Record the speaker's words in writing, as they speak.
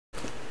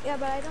Yeah,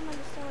 but I don't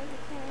understand why he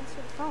can't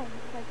answer the phone.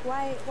 Like,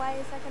 why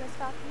is that gonna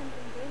stop him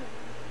from gaming?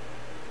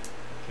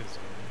 Because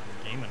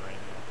I'm gaming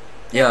right now.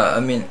 Yeah, Yeah, why I is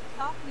it mean, gonna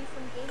stop you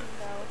from gaming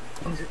though?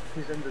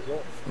 He's in the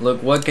zone.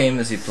 look, what game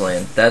is he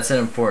playing? That's an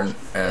important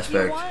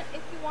aspect.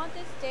 If you want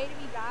this day to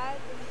be bad,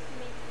 then you can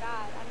make it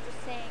bad. I'm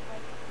just saying,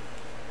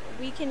 like,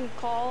 we can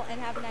call and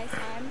have a nice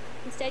time.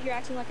 Instead, you're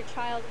acting like a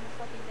child in the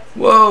fucking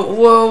Destiny Whoa, 2 whoa,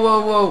 server.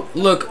 whoa, whoa. What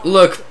you Look, want.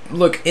 look,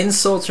 look.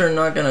 Insults are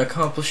not gonna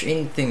accomplish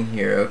anything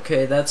here,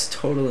 okay? That's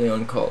totally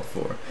uncalled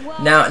for.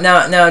 Well, Now,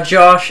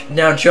 Josh,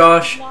 not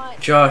Josh,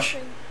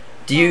 answering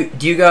do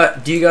you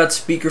got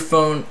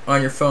speakerphone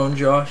on your phone,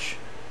 Josh?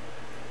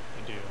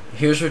 I do.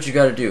 Here's what you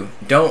gotta do.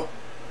 Don't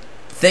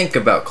think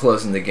about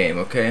closing the game,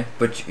 okay?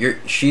 But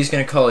she's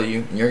gonna call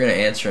you, and you're gonna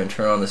answer and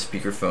turn on the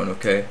speakerphone,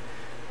 okay?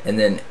 And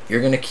then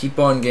you're gonna keep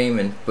on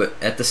gaming, but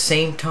at the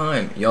same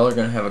time, y'all are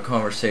gonna have a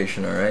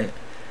conversation, all right?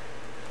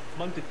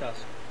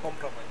 Multitask.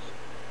 Compromise.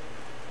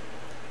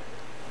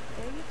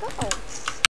 There you go.